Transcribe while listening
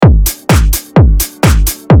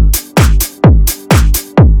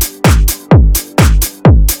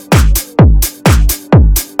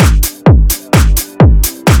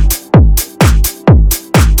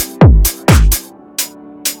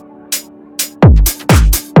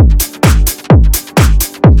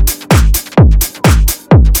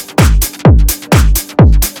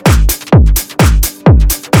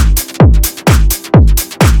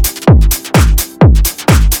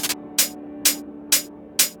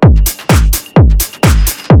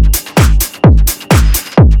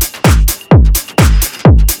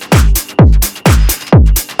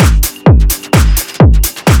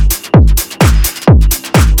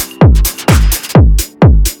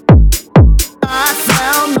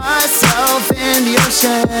found myself in the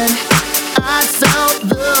ocean. I felt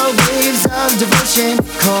the waves of devotion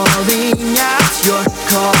calling out, you're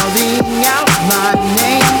calling out my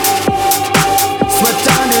name. Swept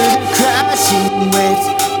under the crashing waves.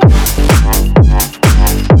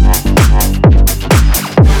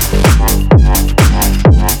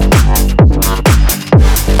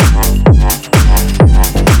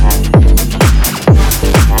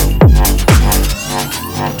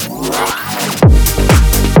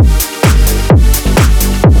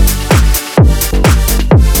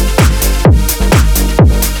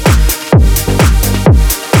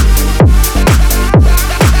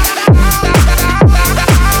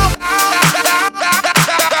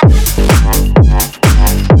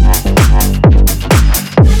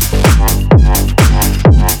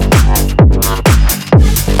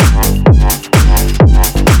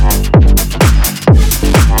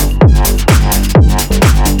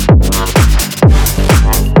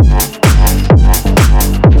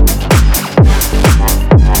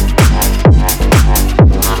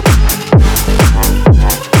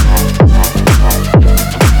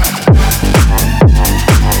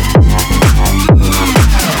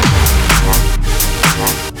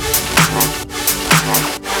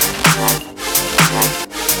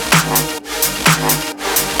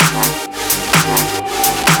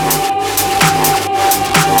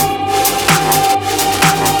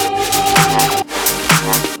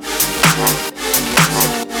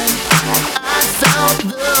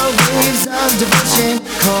 Devotion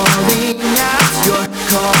calling out, you're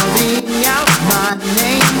calling out my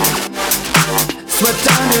name. Swept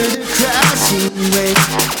under the crashing waves.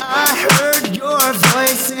 I heard your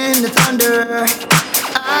voice in the thunder.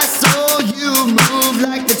 I saw you move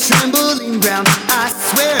like the trembling ground. I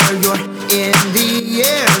swear you're in the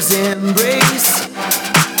air's embrace,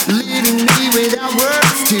 leaving me without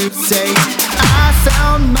words to say. I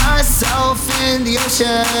found myself in the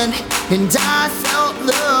ocean, and I felt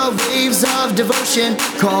the waves of devotion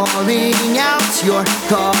calling out, you're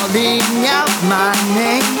calling out my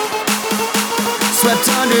name. Swept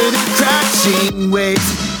under the crashing waves.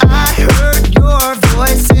 I heard your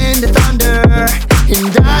voice in the thunder,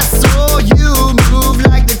 and I saw you move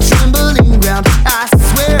like the trembling ground. I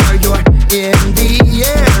swear you're in the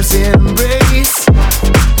air's embrace,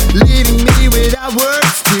 leaving me without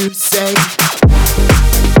words to say.